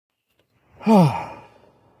Good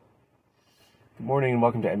morning and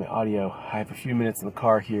welcome to Emmett Audio. I have a few minutes in the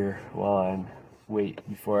car here while I wait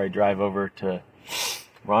before I drive over to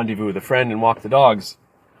rendezvous with a friend and walk the dogs.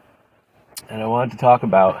 And I wanted to talk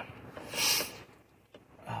about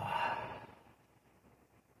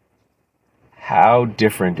how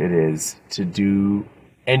different it is to do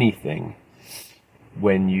anything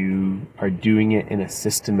when you are doing it in a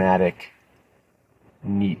systematic,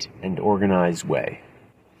 neat, and organized way.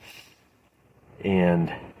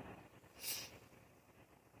 And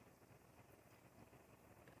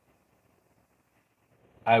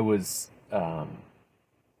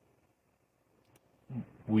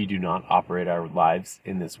we do not operate our lives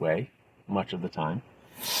in this way much of the time.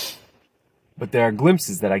 But there are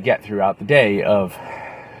glimpses that I get throughout the day of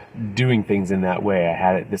doing things in that way. I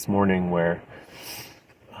had it this morning where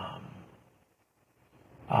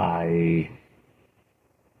I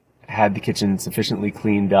had the kitchen sufficiently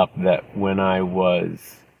cleaned up that when I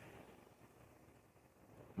was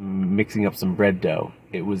mixing up some bread dough,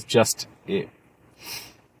 it was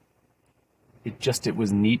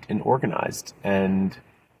neat and organized, and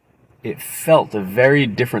it felt a very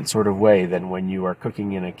different sort of way than when you are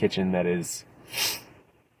cooking in a kitchen that is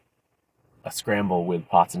a scramble with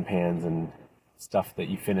pots and pans and stuff that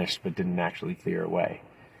you finished but didn't actually clear away.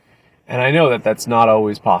 And I know that that's not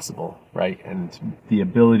always possible, right? And the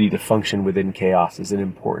ability to function within chaos is an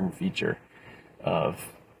important feature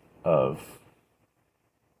of I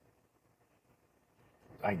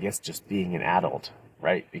guess just being an adult,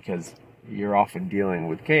 right? Because you're often dealing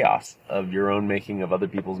with chaos of your own making, of other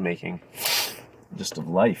people's making, just of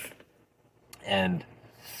life. And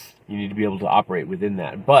you need to be able to operate within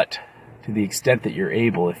that. But to the extent that you're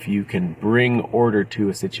able, if you can bring order to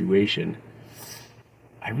a situation,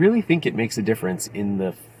 I really think it makes a difference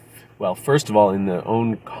in first of all, in the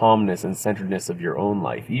own calmness and centeredness of your own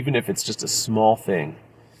life, even if it's just a small thing,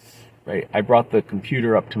 right? I brought the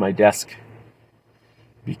computer up to my desk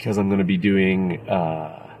because I'm going to be doing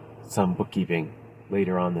some bookkeeping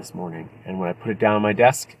later on this morning. And when I put it down on my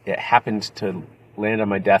desk, it happened to land on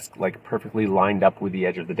my desk like perfectly lined up with the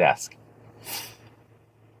edge of the desk.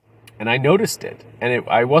 And I noticed it. And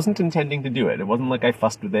I wasn't intending to do it. It wasn't like I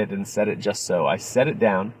fussed with it and set it just so. I set it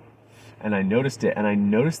down and I noticed it, and I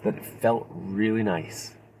noticed that it felt really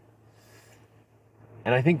nice.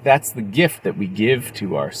 And I think that's the gift that we give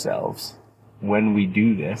to ourselves when we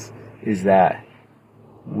do this, is that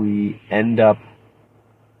we end up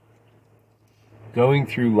going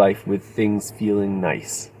through life with things feeling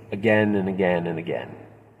nice again and again and again,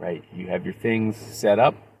 right? You have your things set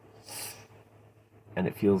up and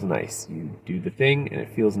it feels nice. You do the thing and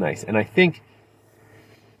it feels nice. And I think,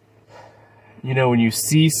 when you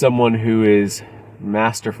see someone who is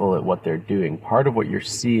masterful at what they're doing, part of what you're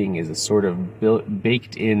seeing is a sort of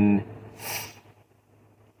baked in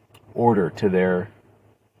order to their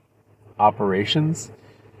operations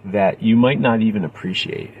that you might not even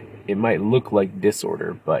appreciate. It might look like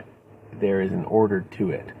disorder, but there is an order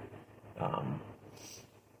to it.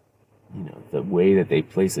 The way that they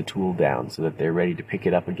place a tool down so that they're ready to pick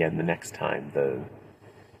it up again the next time, the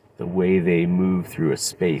way they move through a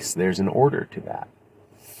space, there's an order to that.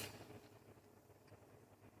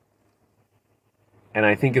 And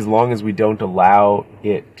I think as long as we don't allow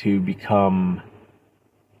it to become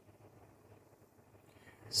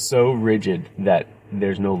so rigid that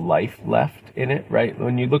there's no life left in it, right?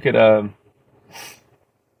 When you look at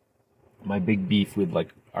my big beef with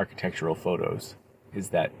architectural photos is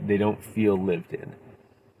that they don't feel lived in.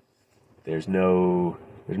 There's no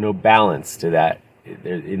balance to that.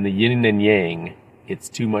 In the yin and yang, it's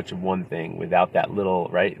too much of one thing without that little,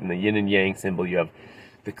 right? In the yin and yang symbol, you have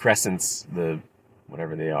the crescents,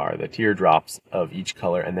 whatever they are, the teardrops of each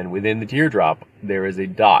color, and then within the teardrop, there is a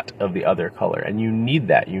dot of the other color, and you need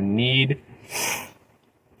that. You need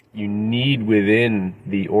within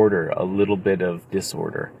the order a little bit of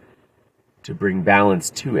disorder to bring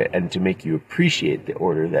balance to it and to make you appreciate the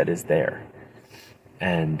order that is there.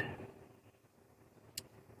 And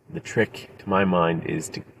the trick, to my mind, is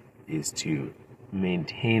to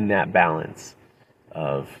maintain that balance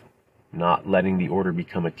of not letting the order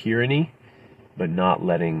become a tyranny, but not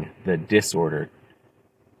letting the disorder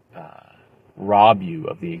rob you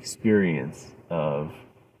of the experience of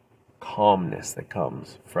calmness that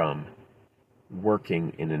comes from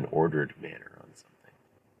working in an ordered manner on something.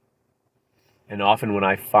 And often when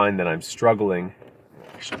I find that I'm struggling,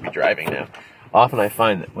 I should be driving now, often I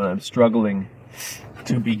find that when I'm struggling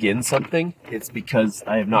to begin something, it's because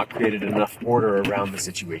I have not created enough order around the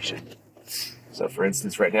situation. So for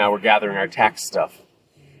instance, right now we're gathering our tax stuff,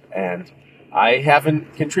 and I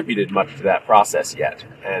haven't contributed much to that process yet,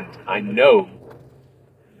 and I know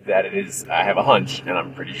that I have a hunch, and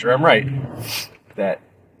I'm pretty sure I'm right, that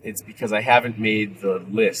it's because I haven't made the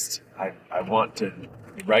list. I want to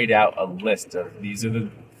write out a list of these are the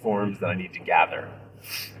forms that I need to gather.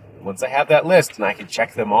 Once I have that list and I can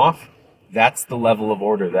check them off, that's the level of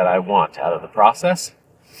order that I want out of the process.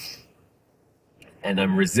 And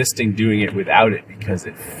I'm resisting doing it without it because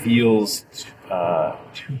it feels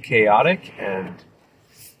too chaotic and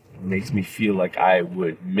makes me feel like I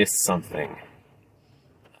would miss something.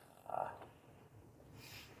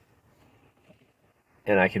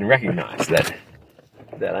 And I can recognize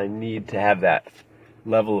that I need to have that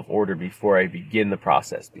level of order before I begin the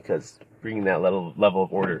process, because bringing that level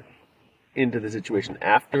of order into the situation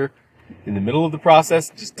after, in the middle of the process,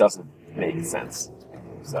 just doesn't make sense.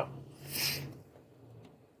 So,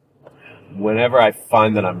 whenever I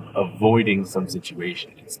find that I'm avoiding some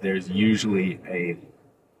situation, there's usually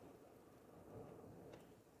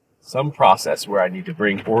some process where I need to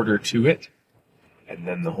bring order to it, and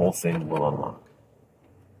then the whole thing will unlock.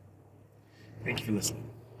 Thank you for listening.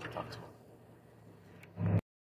 Talk tomorrow.